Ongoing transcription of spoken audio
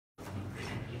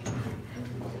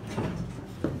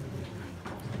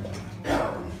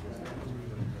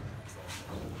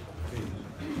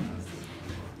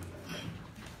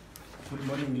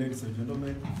morning, ladies and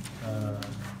gentlemen.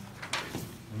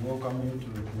 We welcome you to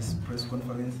this press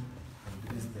conference.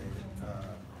 And this is the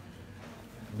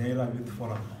NERA Youth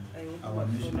Forum. Our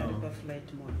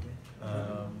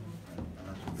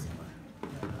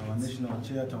national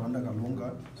chair, Tawanda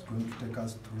Kalunga, is going to take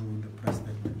us through the press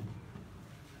statement.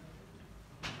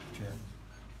 Chair.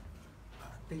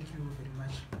 Thank you very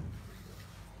much.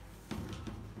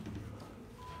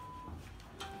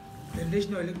 The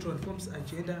National Electoral Reforms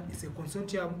Agenda is a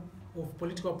consortium of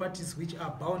political parties which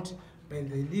are bound by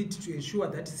the need to ensure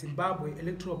that Zimbabwe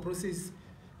electoral processes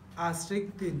are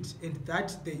strengthened and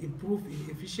that they improve in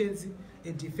efficiency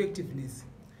and effectiveness.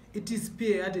 It is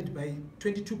spearheaded by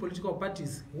 22 political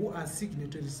parties who are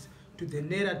signatories to the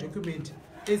NERA document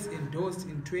as endorsed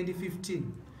in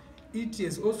 2015. It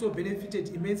has also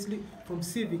benefited immensely from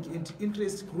civic and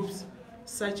interest groups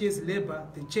such as Labour,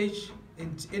 the Church,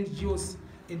 and NGOs,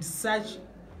 and such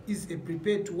is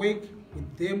prepared to work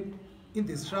with them in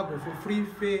the struggle for free,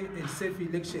 fair, and safe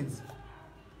elections.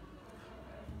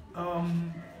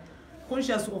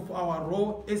 Conscious of our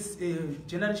role as a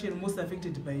generation most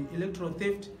affected by electoral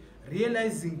theft,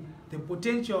 realizing the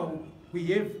potential we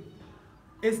have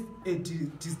as a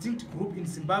distinct group in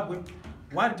Zimbabwe,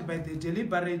 worried by the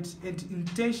deliberate and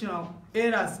intentional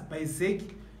errors by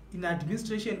ZEC in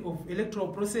administration of electoral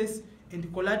process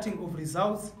and collating of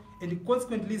results, and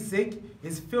consequently ZEC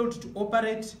has failed to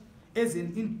operate as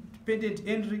an independent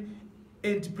entity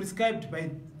and prescribed by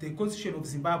the Constitution of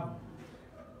Zimbabwe.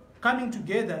 Coming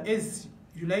together as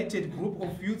united group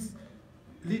of youth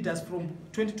leaders from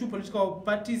 22 political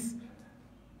parties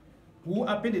who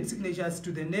appended signatures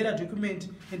to the NERA document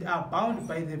and are bound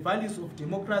by the values of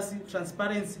democracy,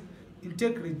 transparency,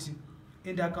 integrity,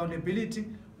 and accountability,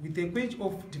 with a quench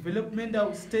of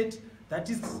developmental state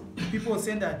that is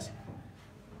people-centered,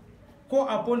 call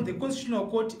upon the Constitutional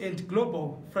Court and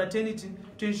global fraternity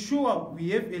to ensure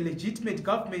we have a legitimate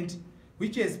government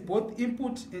which has both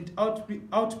input and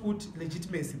output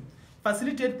legitimacy.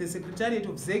 Facilitate the Secretariat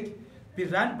of ZEC be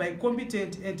run by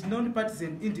competent and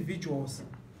non-partisan individuals.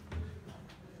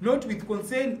 Note with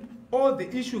concern all the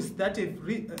issues that have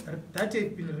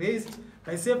been raised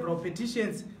by several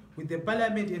petitions with the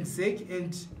Parliament and ZEC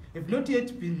and have not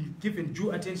yet been given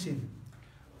due attention.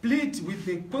 Plead with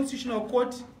the Constitutional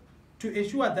Court to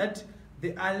ensure that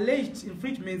the alleged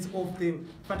infringements of the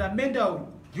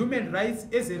fundamental human rights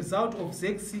as a result of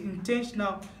ZEC's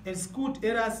intentional and skewed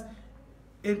errors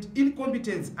and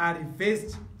incompetence are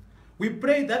reversed. We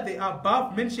pray that the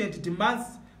above-mentioned demands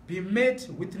be met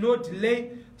with no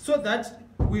delay so that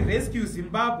we rescue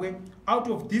Zimbabwe out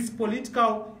of this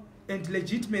political and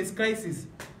legitimate crisis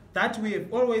that we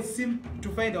have always seemed to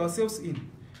find ourselves in.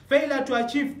 Failure to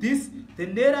achieve this, the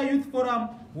NERA Youth Forum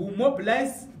will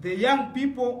mobilize the young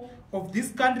people of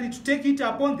this country to take it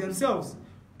upon themselves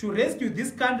to rescue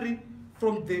this country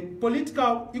from the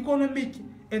political, economic,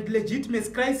 and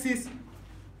legitimate crisis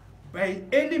by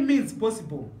any means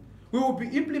possible. We will be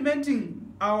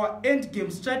implementing our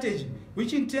endgame strategy,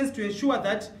 which intends to ensure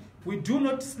that we do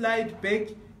not slide back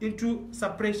into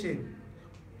suppression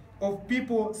of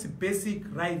people's basic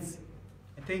rights.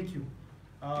 Thank you.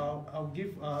 I'll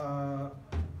give our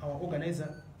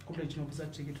organizer, Comrade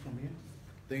Chinopisa, to take it from here.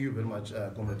 Thank you very much,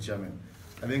 Comrade Chairman.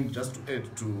 I think just to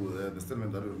add to the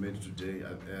statement that we've made today,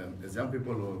 as young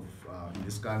people of in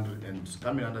this country and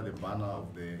coming under the banner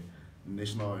of the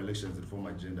National Elections Reform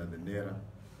Agenda, the NERA,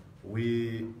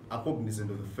 we are cognizant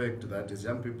of the fact that as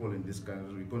young people in this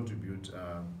country, we contribute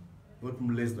not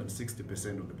less than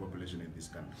 60% of the population in this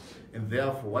country. And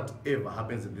therefore, whatever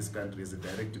happens in this country is a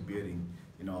direct bearing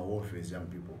in our welfare as young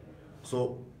people.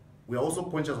 So we are also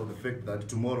conscious of the fact that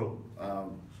tomorrow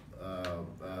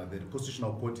the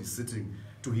Constitutional Court is sitting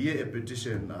to hear a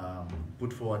petition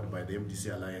put forward by the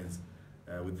MDC Alliance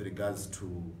with regards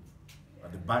to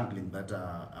the bungling that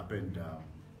happened,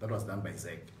 that was done by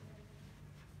ZEC.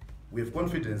 We have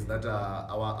confidence that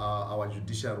our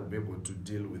judiciary will be able to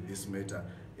deal with this matter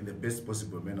in the best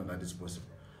possible manner that is possible.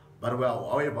 But we are,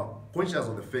 however, conscious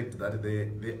of the fact that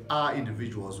there are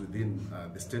individuals within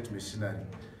the state machinery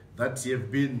that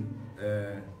have been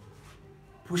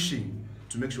pushing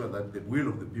to make sure that the will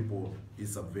of the people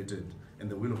is subverted and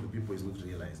the will of the people is not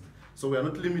realized. So we are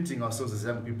not limiting ourselves as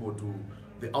young people to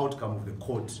the outcome of the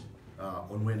court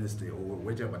on Wednesday or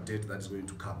whatever date that is going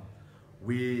to come.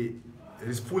 We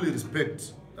fully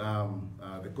respect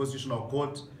the Constitutional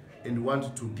Court and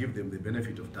want to give them the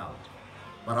benefit of doubt.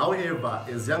 But however,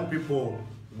 as young people,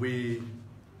 we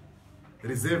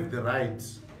reserve the right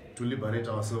to liberate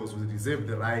ourselves. We reserve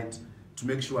the right to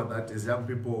make sure that as young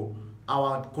people,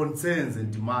 our concerns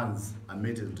and demands are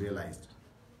met and realized.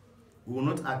 We will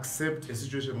not accept a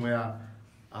situation where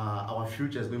our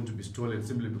future is going to be stolen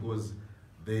simply because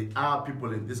there are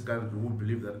people in this country who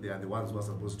believe that they are the ones who are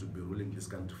supposed to be ruling this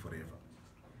country forever.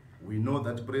 We know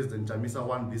that President Chamisa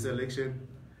won this election,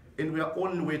 and we are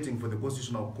only waiting for the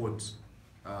Constitutional Court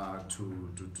to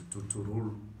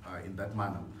rule in that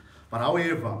manner. But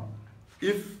however,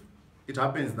 if it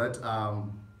happens that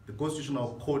the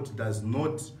Constitutional Court does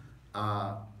not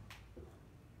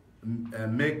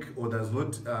make or does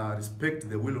not respect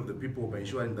the will of the people by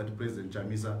ensuring that President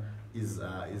Chamisa is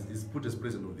put as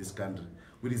president of this country,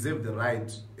 we reserve the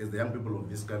right as the young people of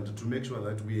this country to make sure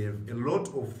that we have a lot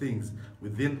of things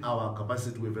within our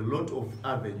capacity, we have a lot of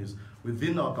avenues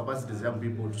within our capacity as young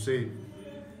people to say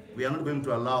we are not going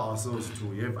to allow ourselves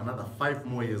to have another 5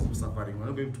 more years of suffering. We're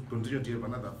not going to continue to have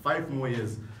another 5 more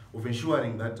years of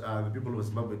ensuring that the people of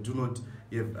Zimbabwe do not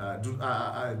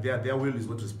have, their will is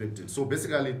not respected. So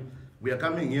basically, we are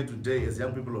coming here today as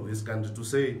young people of this country to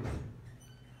say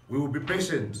we will be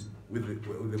patient with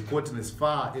the court and as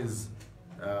far as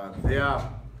their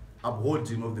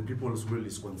upholding of the people's will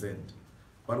is concerned.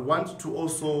 But want to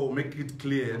also make it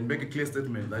clear and make a clear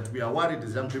statement that we are worried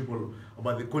as young people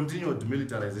about the continued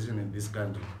militarization in this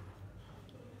country.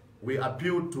 We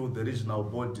appeal to the regional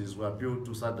bodies, we appeal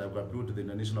to SADC, we appeal to the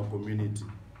international community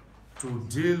to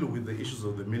deal with the issues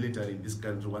of the military in this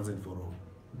country once and for all.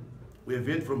 We have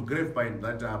heard from Grapevine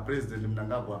that President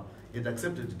Mnangagwa had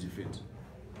accepted defeat.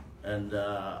 And,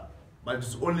 but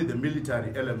it's only the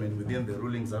military element within the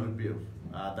ruling ZANU-PF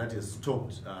that has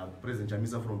stopped President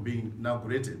Chamisa from being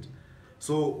inaugurated.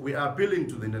 So we are appealing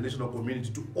to the international community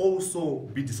to also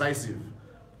be decisive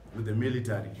with the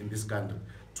military in this country,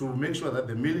 to make sure that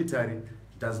the military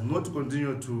does not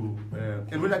continue to,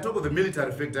 and when I talk of the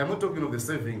military factor, I'm not talking of the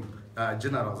serving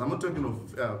generals, I'm not talking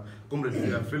of Comrade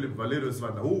Philip Valerio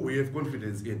Svanda, who we have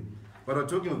confidence in, but we're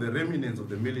talking of the remnants of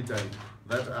the military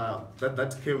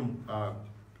that came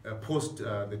post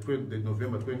the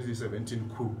November 2017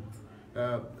 coup.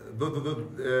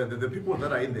 The people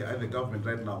that are in the government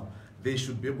right now, they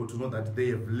should be able to know that they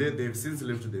have since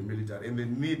left the military, and they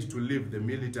need to leave the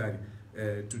military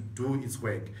to do its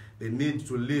work. They need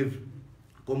to leave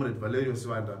Comrade Valerio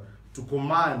Swanda to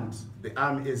command the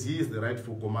army as he is the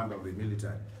rightful commander of the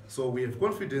military. So we have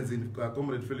confidence in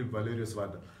Comrade Philip Valerio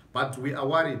Swanda, but we are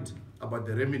worried about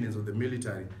the remnants of the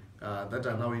military that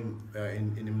are now in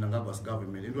Mnangagwa's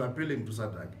government. And we are appealing to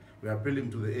SADC, we are appealing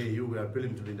to the AU, we are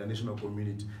appealing to the international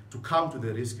community to come to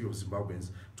the rescue of Zimbabweans,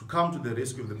 to come to the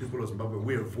rescue of the people of Zimbabwe.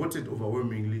 We have voted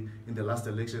overwhelmingly in the last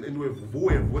election, and we have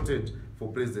voted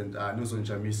for President Nelson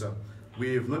Chamisa.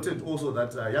 We have noted also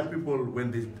that young people,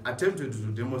 when they attempted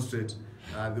to demonstrate,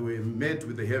 they were met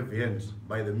with a heavy hand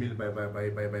by the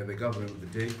government of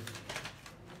the day.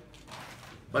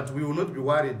 But we will not be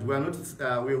worried. We are not.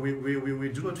 We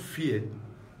do not fear.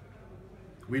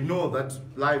 We know that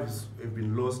lives have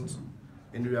been lost,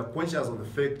 and we are conscious of the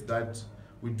fact that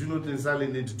we do not necessarily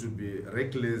need to be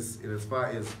reckless as far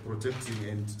as protecting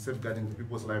and safeguarding the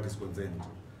people's lives is concerned.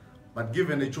 But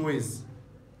given a choice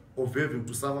of having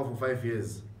to suffer for 5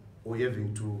 years or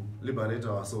having to liberate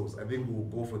ourselves, I think we will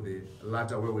go for the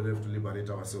latter, where we'll have to liberate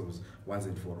ourselves once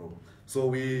and for all. So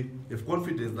we have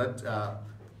confidence that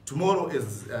tomorrow,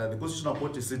 as the Constitutional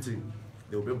Court is sitting,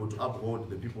 they will be able to uphold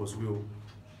the people's will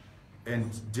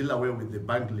and deal away with the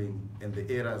bungling and the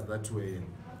errors that were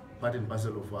part and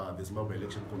parcel of the Zimbabwe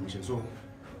Election Commission. So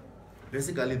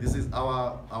basically, this is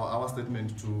our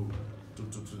statement to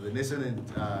the nation and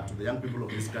to the young people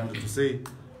of this country, to say,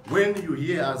 when you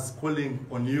hear us calling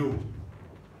on you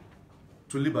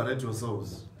to liberate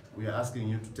yourselves, we are asking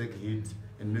you to take heed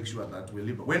and make sure that we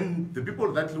liberate. When the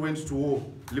people that went to war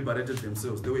liberated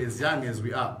themselves, they were as young as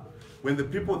we are. When the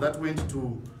people that went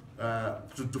to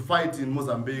fight in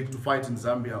Mozambique, to fight in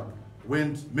Zambia,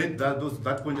 made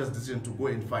that conscious decision to go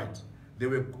and fight, they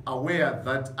were aware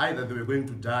that either they were going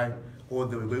to die or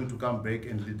they were going to come back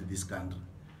and lead this country.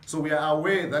 So we are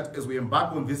aware that as we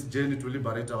embark on this journey to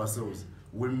liberate ourselves,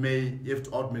 we may have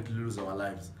to ultimately lose our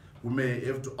lives. We may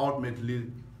have to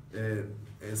ultimately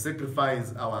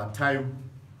sacrifice our time.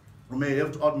 We may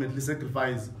have to ultimately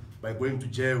sacrifice by going to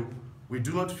jail. We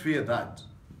do not fear that.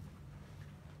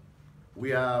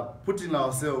 We are putting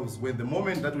ourselves, when the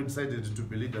moment that we decided to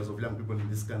be leaders of young people in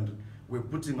this country, we're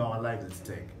putting our lives at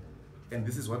stake. And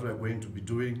this is what we're going to be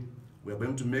doing. We're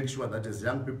going to make sure that as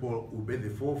young people, we'll be at the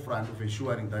forefront of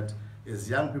ensuring that as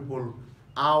young people,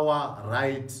 our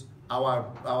right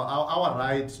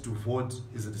to vote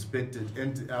is respected,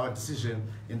 and our decision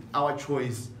and our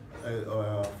choice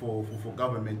for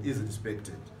government is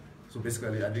respected. So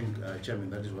basically, I think, Chairman,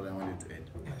 that is what I wanted to add.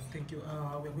 Yes, thank you.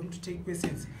 We're going to take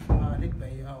questions led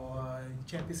by our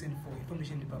chairperson for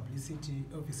Information and Publicity,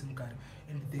 Office Mkari,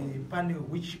 and the panel,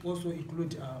 which also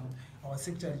include our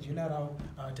Secretary General,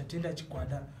 Tatenda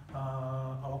Chikwada,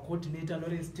 our coordinator,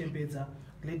 Lawrence Tempeza,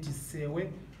 Gladys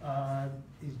Sewe,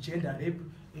 Gender Rape,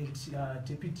 and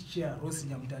Deputy Chair, Rosi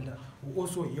Nyamtanda, who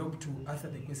also help to answer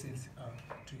the questions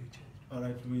to you, Chair. All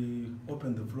right, we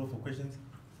open the floor for questions.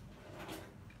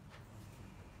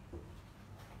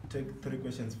 Take 3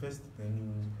 questions first,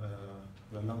 then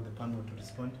we allow the panel to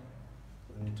respond,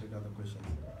 and we take other questions.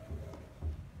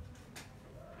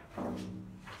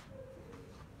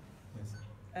 Yes.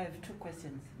 I have 2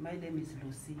 questions. My name is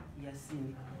Lucy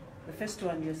Yassini. The first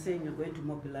one, you're saying you're going to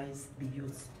mobilize the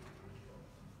youth.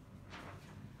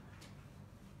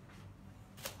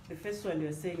 The first one,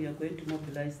 you're saying you're going to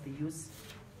mobilize the youth.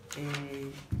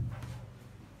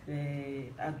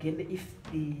 Again, if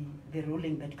the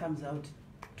ruling that comes out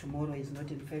tomorrow is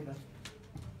not in favor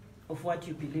of what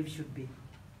you believe should be,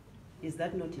 is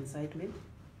that not incitement?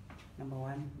 Number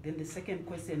one. Then the second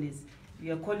question is,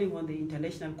 you are calling on the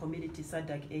international community,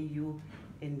 SADC, AU,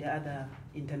 and the other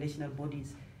international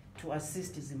bodies to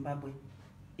assist Zimbabwe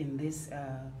in this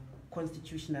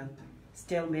constitutional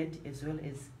stalemate, as well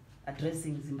as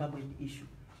addressing Zimbabwean issue.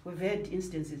 We've had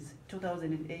instances,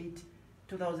 2008,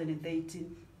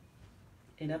 2013,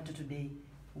 and up to today,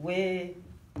 where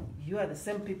you are the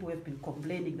same people who have been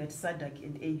complaining that SADC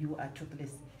and AU are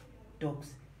toothless dogs.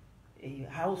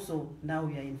 How so now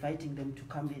we are inviting them to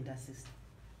come and assist?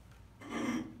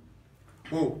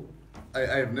 Oh,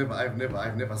 I've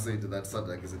never said that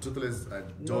SADC is a toothless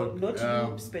dog. No,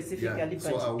 not you specifically, yeah. but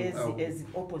So as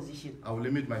opposition. I will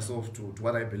limit myself to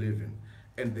what I believe in.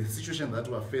 And the situation that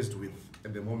we are faced with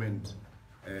at the moment,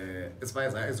 as far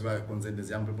as we are concerned as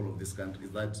young people of this country,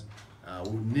 is that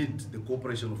we need the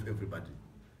cooperation of everybody.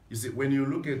 You see, when you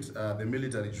look at the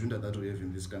military junta that we have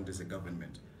in this country as a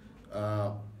government,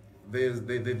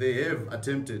 they have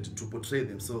attempted to portray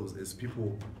themselves as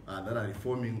people that are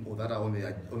reforming, or that are on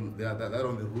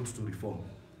the route to reform.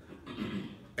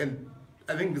 And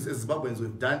I think as Zimbabweans,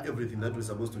 we've done everything that we're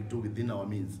supposed to do within our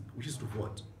means, which is to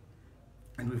vote.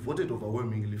 And we voted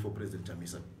overwhelmingly for President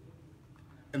Chamisa.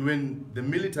 And when the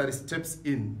military steps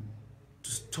in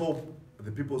to stop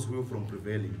the people's will from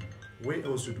prevailing, where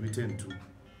else should we turn to?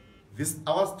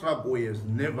 Our struggle has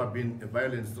never been a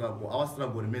violent struggle. Our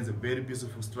struggle remains a very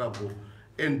peaceful struggle.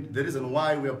 And the reason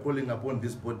why we are calling upon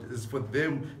this board is for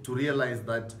them to realize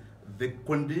that the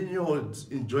continued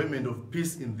enjoyment of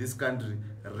peace in this country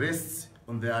rests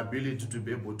on their ability to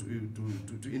be able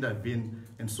to intervene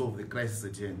and solve the crisis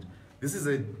at hand. This is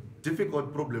a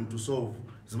difficult problem to solve.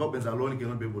 Zimbabweans alone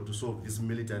cannot be able to solve this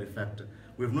military factor.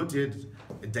 We have not had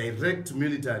a direct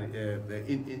military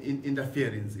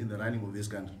interference in the running of this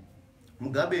country.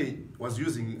 Mugabe was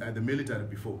using the military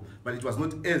before, but it was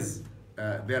not as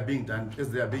they are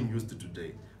being used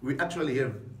today. We actually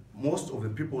have most of the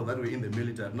people that were in the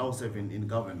military now serving in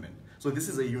government. So this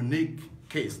is a unique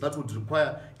case that would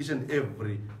require each and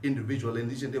every individual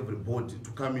and each and every body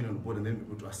to come in on board and then be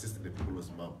able to assist the people of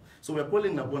Zimbabwe. So we are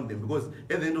calling upon them because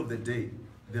at the end of the day,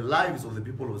 the lives of the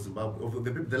people of Zimbabwe,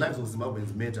 the lives of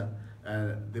Zimbabweans matter.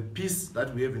 The peace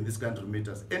that we have in this country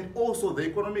matters, and also the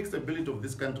economic stability of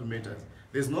this country matters.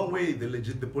 There's no way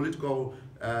the political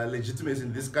legitimacy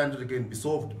in this country can be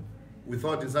solved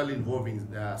without necessarily involving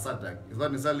SADC,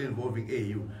 without necessarily involving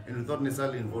AU, and without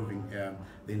necessarily involving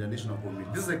the international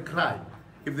community. This is a cry.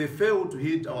 If they fail to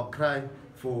hit our cry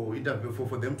for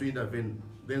them to intervene,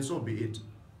 then so be it.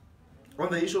 On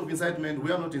the issue of incitement,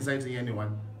 we are not inciting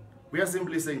anyone. We are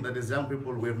simply saying that as young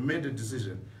people, we have made a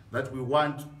decision that we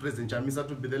want President Chamisa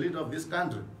to be the leader of this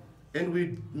country. And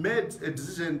we made a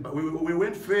decision, but we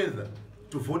went further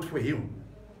to vote for him.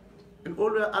 And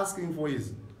all we are asking for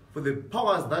is for the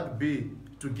powers that be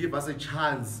to give us a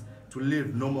chance to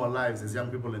live normal lives as young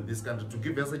people in this country, to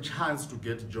give us a chance to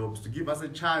get jobs, to give us a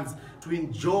chance to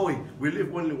enjoy. We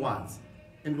live only once.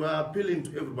 And we are appealing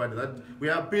to everybody, that we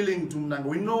are appealing to Mnangagwa.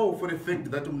 We know for a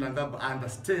fact that Mnangagwa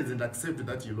understands and accepts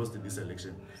that he lost in this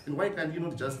election. And why can't he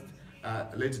not just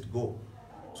let it go?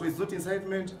 So it's not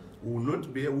incitement. We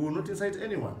will not incite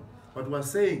anyone. But we are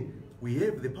saying we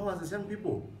have the powers as young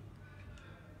people.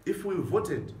 If we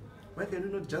voted, why can we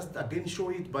not just again show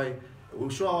it by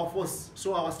show our force,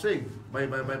 show our strength by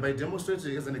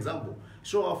demonstrating as an example,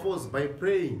 show our force by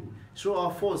praying, show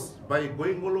our force by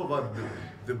going all over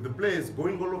the place,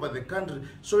 going all over the country,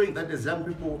 showing that as young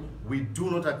people, we do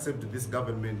not accept this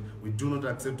government, we do not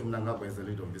accept Mnangagwa as the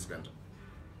leader of this country.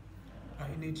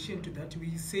 in addition to that,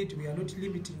 we said we are not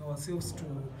limiting ourselves to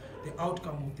the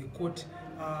outcome of the court.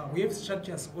 We have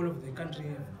structures all over the country,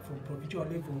 from provincial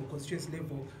level, constituency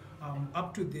level,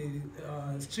 up to the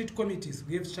street committees.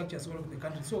 We have structures all over the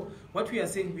country. So what we are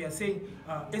saying,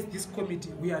 as this committee,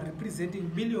 we are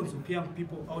representing millions of young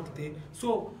people out there.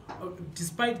 So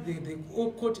despite the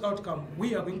court outcome,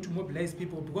 we are going to mobilize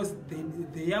people, because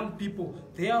the young people,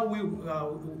 their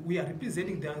will, we are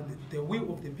representing the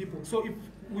will of the people. So if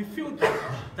we feel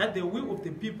that the will of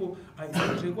the people is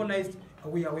not recognized,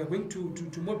 we are going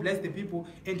to mobilize the people.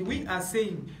 And we are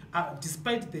saying,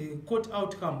 despite the court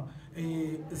outcome,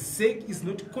 ZEC is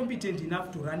not competent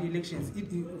enough to run elections.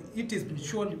 It has been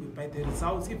shown by the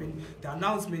results, even the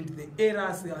announcement, the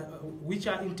errors, which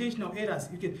are intentional errors.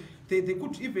 They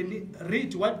could even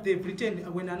read what they've written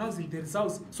when announcing the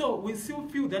results. So we still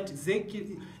feel that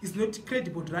ZEC is not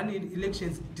credible to run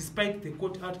elections despite the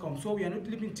court outcome. So we are not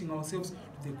limiting ourselves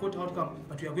to the court outcome,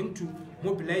 but we are going to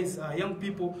mobilize young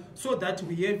people so that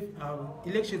we have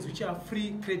elections which are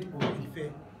free, credible, and fair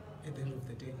at the end of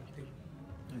the day.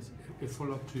 Yes. A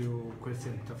follow-up to your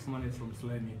question, Tafumane from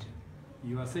Slanit.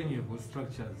 You are saying you have got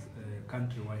structures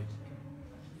countrywide,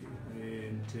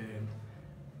 and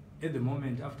at the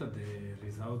moment, after the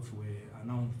results were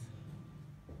announced,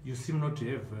 you seem not to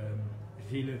have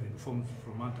V11 forms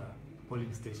from other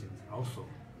polling stations also,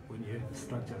 when you have the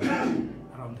structures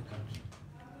around the country.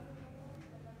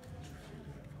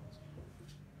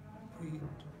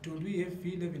 Don't we have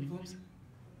V11 forms?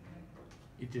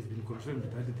 It has been confirmed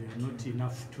that they are not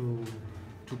enough to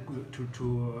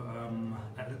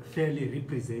fairly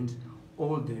represent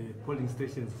all the polling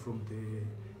stations from the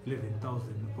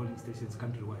 11,000 polling stations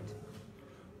countrywide.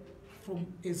 From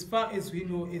as far as we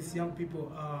know, as young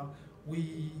people,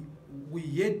 we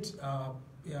had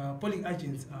polling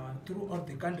agents throughout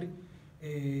the country.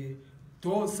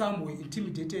 Though some were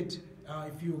intimidated.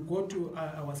 If you go to,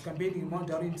 I was campaigning in Mount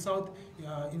Darwin South,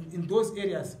 in those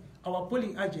areas, our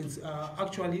polling agents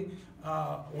actually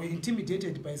were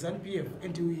intimidated by ZANU-PF,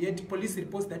 and we had police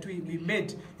reports that we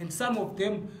made, and some of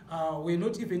them were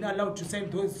not even allowed to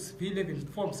sign those V11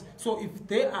 forms. So if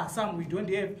there are some we don't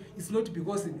have, it's not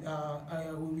because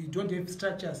we don't have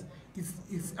structures.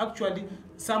 It's actually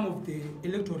some of the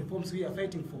electoral reforms we are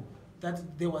fighting for. That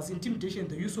there was intimidation,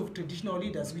 the use of traditional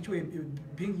leaders which were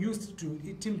being used to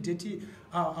intimidate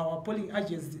our polling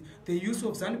agents, the use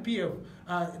of ZANU-PF.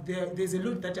 There's a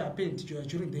lot that happened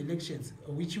during the elections,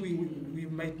 which we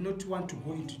might not want to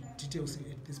go into details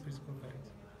at this press conference.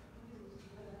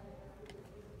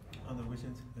 Other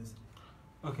questions? Yes.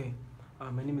 Okay,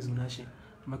 my name is Munashe.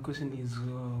 My question is,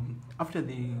 after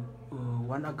the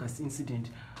 1 August incident,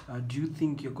 do you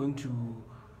think you're going to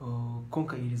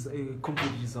concrete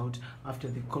result after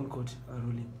the Concord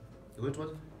ruling? Wait,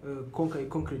 what?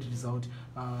 Concrete result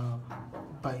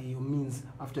by your means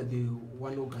after the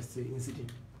 1 August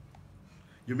incident.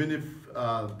 You mean if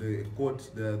the court,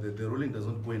 the ruling does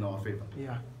not go in our favor?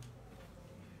 Yeah.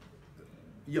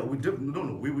 Yeah, we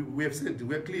have said,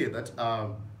 we're clear that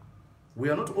we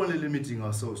are not only limiting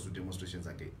ourselves to demonstrations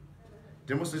again.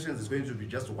 Demonstrations is going to be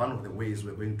just one of the ways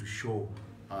we're going to show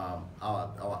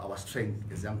our strength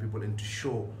as young people, and to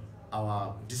show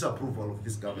our disapproval of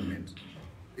this government.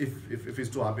 If it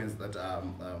still happens that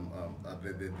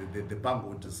the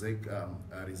Bango ZEC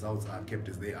results are kept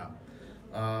as they are.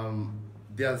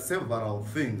 There are several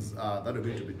things that we're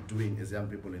going to be doing as young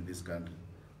people in this country.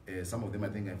 Some of them I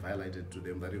think I've highlighted to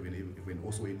them, that even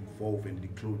also involve and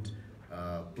include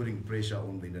putting pressure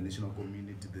on the international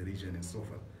community, the region, and so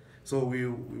forth. So we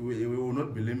will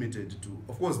not be limited to,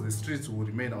 of course, the streets will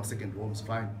remain our second homes,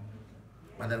 fine,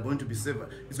 but they're going to be several.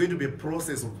 It's going to be a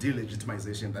process of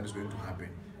delegitimization that is going to happen.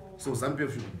 So some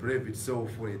people should brave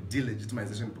itself for a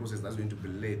delegitimization process that's going to be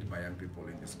led by young people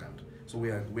in this country. So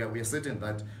we are certain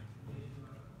that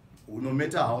no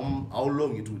matter how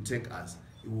long it will take us,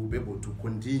 we will be able to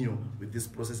continue with this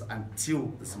process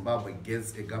until Zimbabwe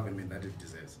gets a government that it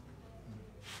deserves.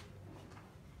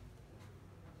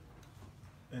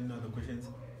 Any other questions?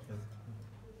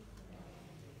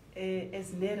 Yes.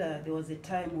 As NERA, there was a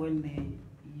time when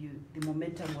the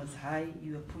momentum was high.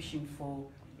 You were pushing for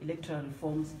electoral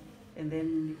reforms, and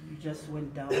then you just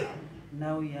went down.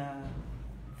 Now you are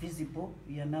visible.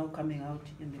 You are now coming out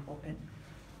in the open.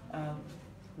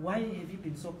 Why have you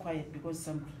been so quiet? Because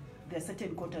there are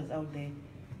certain quarters out there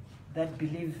that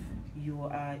believe you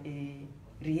are a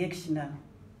reactionary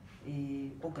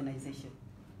organization.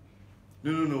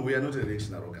 No, we are not a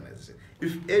reactionary organization.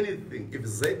 If anything, if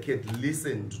ZEC had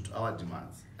listened to our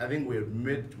demands, I think we have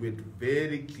met with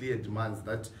very clear demands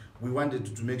that we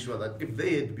wanted to make sure that if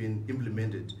they had been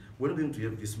implemented, we're not going to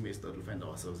have this mess that we find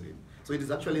ourselves in. So it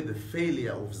is actually the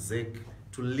failure of ZEC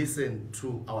to listen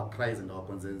to our cries and our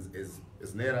concerns as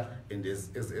NERA and as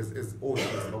all the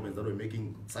other governments that were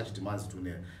making such demands to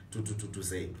NERA, to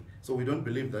ZEC. So we don't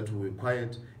believe that we were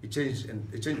quiet. A change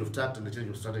of tact and a change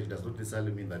of strategy does not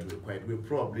necessarily mean that we're quiet. We're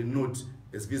probably not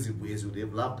as visible as we would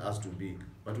have loved us to be,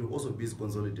 but we're also busy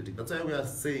consolidating. That's why we are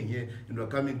saying here, and we're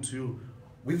coming to you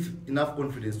with enough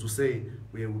confidence to say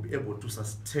we will be able to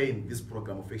sustain this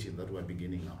program of action that we're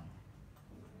beginning now.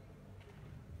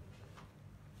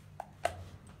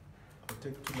 I'll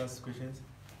take 2 last questions.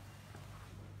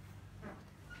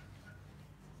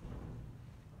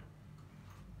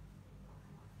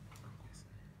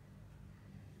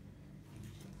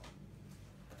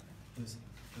 Yes,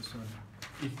 this one.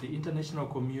 If the international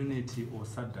community or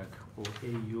SADC or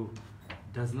AU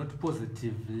does not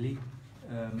positively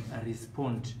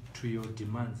respond to your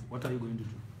demands, what are you going to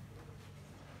do?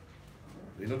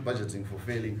 We're not budgeting for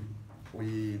failing.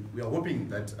 We are hoping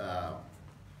that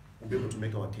we'll be able to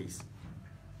make our case.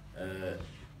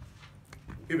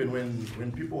 Even when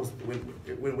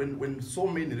so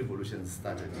many revolutions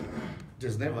started, it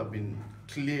has never been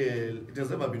clear. It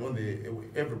has never been on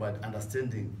everybody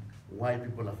understanding why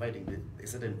people are fighting a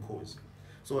certain cause.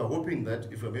 So we're hoping that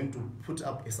if we're going to put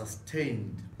up a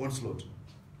sustained onslaught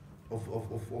of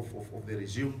the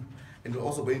regime, and we're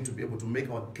also going to be able to make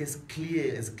our case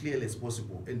clearly as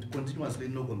possible and continuously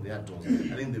knock on their doors,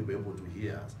 I think they'll be able to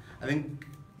hear us. I think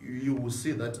you will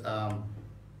see that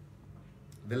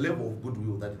the level of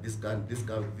goodwill that this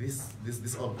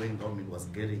outgoing government was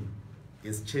getting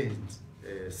has changed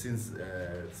since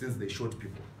they shot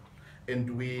people.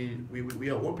 And we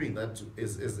are hoping that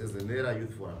as the NERA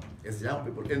Youth Forum, as young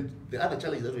people, and the other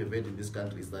challenge that we've had in this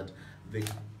country is that the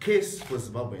case for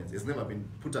Zimbabweans has never been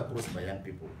put across by young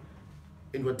people.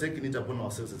 And we're taking it upon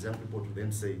ourselves as young people to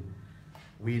then say,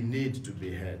 we need to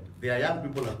be heard. There are young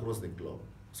people across the globe.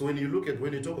 So when you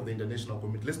talk of the international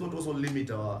community, let's not also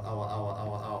limit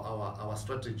our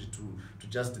strategy to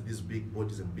just these big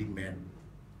bodies and big men.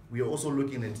 We are also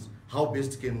looking at how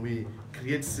best can we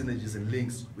create synergies and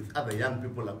links with other young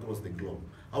people across the globe.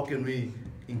 How can we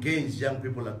engage young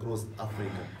people across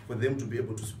Africa for them to be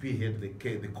able to spearhead the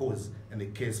cause and the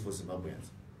case for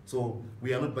Zimbabweans? So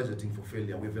we are not budgeting for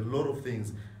failure. We have a lot of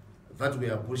things that we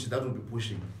are pushing, that we'll be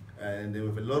pushing, and we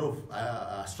have a lot of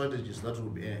strategies that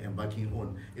we'll be embarking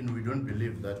on, and we don't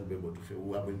believe that we'll be able to fail.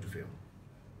 We are going to fail.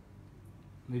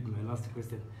 Maybe my last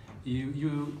question.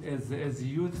 You as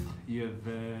youth, you have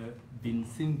been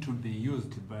seen to be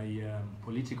used by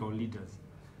political leaders.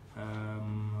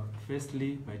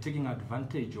 Firstly, by taking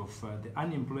advantage of the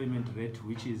unemployment rate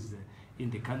which is in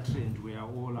the country, and we are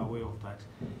all aware of that.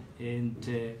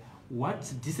 And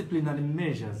what disciplinary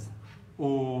measures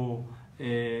or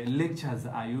lectures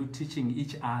are you teaching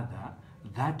each other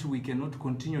that we cannot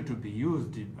continue to be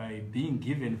used by being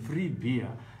given free beer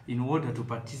in order to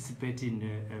participate in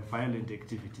violent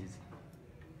activities?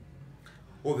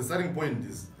 Well, the starting point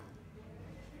is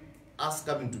us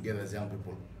coming together as young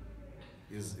people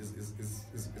is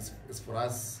for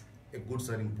us a good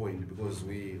starting point, because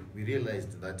we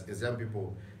realized that as young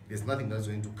people, there's nothing that's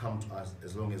going to come to us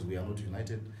as long as we are not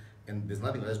united, and there's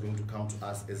nothing that's going to come to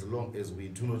us as long as we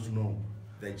do not know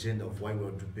the agenda of why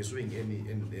we're pursuing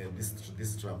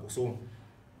this struggle. So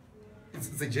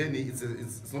it's a journey.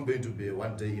 It's not going to be a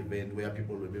one-day event where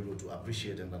people will be able to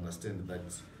appreciate and understand that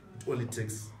it only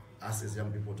takes us as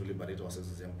young people to liberate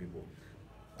ourselves as young people.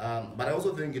 But I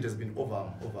also think it has been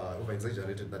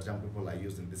over-exaggerated that young people are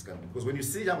used in this country. Because when you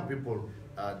see young people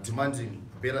demanding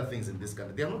better things in this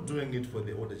country, they are not doing it for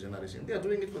the older generation. They are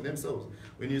doing it for themselves.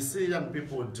 When you see young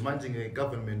people demanding a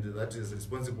government that is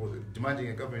responsible, demanding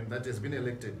a government that has been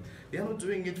elected, they are not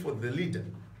doing it for the leader.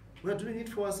 We are doing it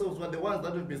for ourselves. We are the ones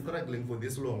that have been struggling for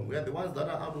this long. We are the ones that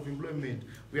are out of employment.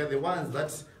 We are the ones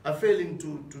that are failing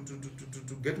to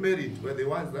get married. We are the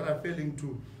ones that are failing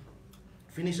to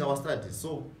finish our studies.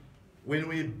 So when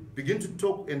we begin to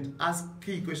talk and ask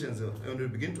key questions, and we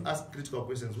begin to ask critical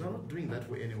questions, we are not doing that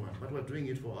for anyone, but we're doing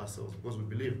it for ourselves, because we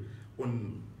believe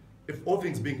if all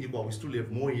things being equal, we still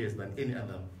have more years than any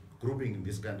other grouping in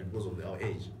this country because of our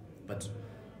age. But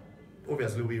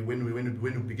obviously, when we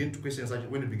begin to question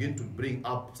when we begin to bring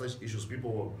up such issues,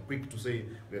 people are quick to say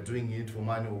we are doing it for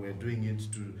money, or we are doing it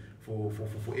for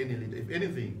any leader. If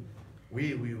anything,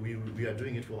 we are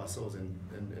doing it for ourselves and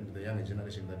the younger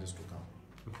generation that is to come.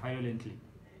 Violently?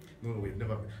 No, we've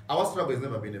never. Our struggle has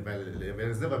never been a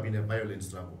violent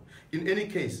struggle. In any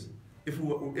case,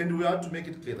 and we have to make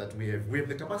it clear that we have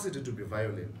the capacity to be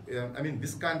violent. I mean,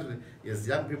 this country, as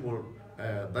young people,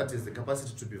 that is the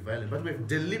capacity to be violent. But we've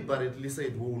deliberately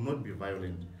said we will not be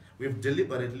violent. We've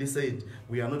deliberately said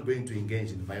we are not going to engage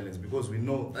in violence because we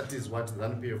know that is what the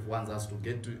NPF wants us to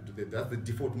get to. That's the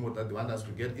default mode that they want us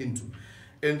to get into.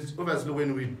 And obviously,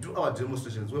 when we do our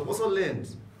demonstrations, we've also learned,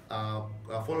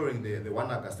 following the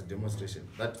 1 August demonstration,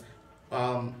 that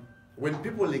when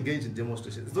people engage in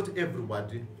demonstrations, it's not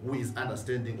everybody who is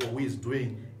understanding or who is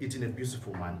doing it in a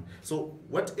peaceful manner. So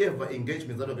whatever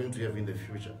engagements that we're going to have in the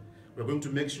future, we're going to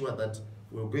make sure that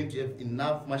we're going to have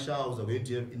enough marshals, we're going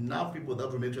to have enough people that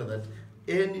will make sure that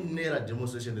any NERA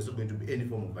demonstration, there's not going to be any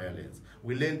form of violence.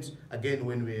 We learned, again,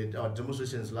 when we had our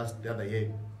demonstrations the other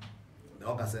year, the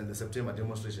August and the September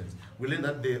demonstrations, we learned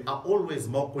that there are always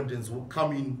malcontents who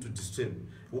come in to disturb,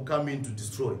 who come in to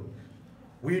destroy.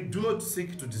 We do not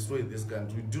seek to destroy this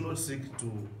country. We do not seek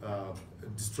to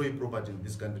destroy property in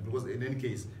this country, because in any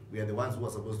case, we are the ones who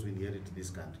are supposed to inherit this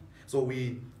country. So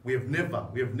we have never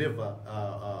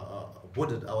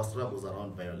bordered our struggles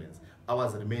around violence.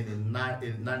 Ours remain a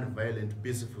non-violent,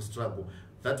 peaceful struggle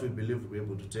that we believe will be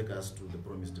able to take us to the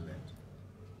promised land.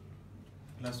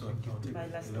 Last one. My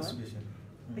last one. question.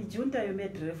 The junta you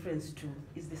made reference to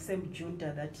is the same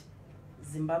junta that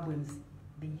Zimbabweans,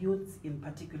 the youths in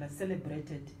particular,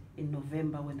 celebrated in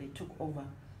November when they took over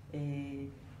a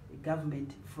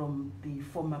government from the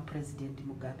former President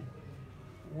Mugabe.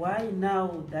 Why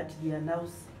now that they are now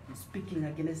speaking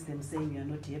against them, saying you are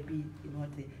not happy in what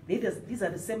these are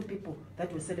the same people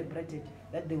that were celebrated,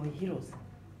 that they were heroes?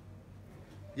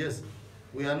 Yes,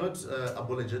 we are not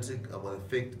apologetic about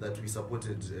the fact that we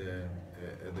supported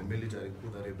the military coup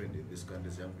that happened in this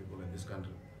country, young people in this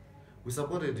country. We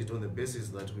supported it on the basis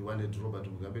that we wanted Robert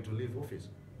Mugabe to leave office.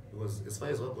 Because as far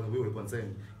as we were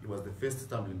concerned, it was the first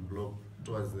stumbling block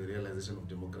towards the realization of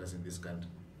democracy in this country.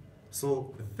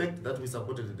 So the fact that we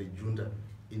supported the junta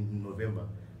in November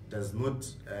does not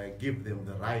give them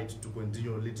the right to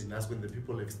continue leading us when the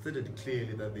people have stated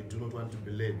clearly that they do not want to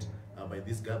be led by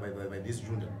this guy, by this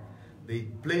junta. They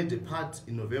played a part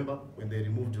in November when they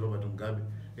removed Robert Mugabe,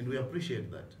 and we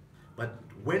appreciate that. But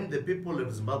when the people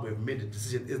of Zimbabwe have made a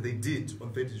decision, as they did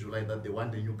on 30 July, that they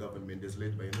want a new government as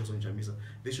led by Nelson Chamisa,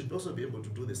 they should also be able to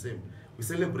do the same. We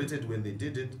celebrated when they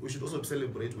did it. We should also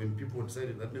celebrate when people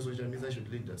decided that Nelson Chamisa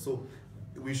should lead us. So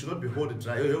we should not be held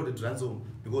at ransom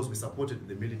because we supported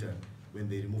the military when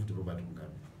they removed Robert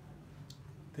Mugabe.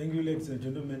 Thank you, ladies and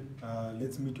gentlemen.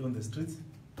 Let's meet on the streets,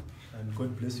 and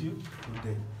God bless you. Good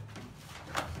day.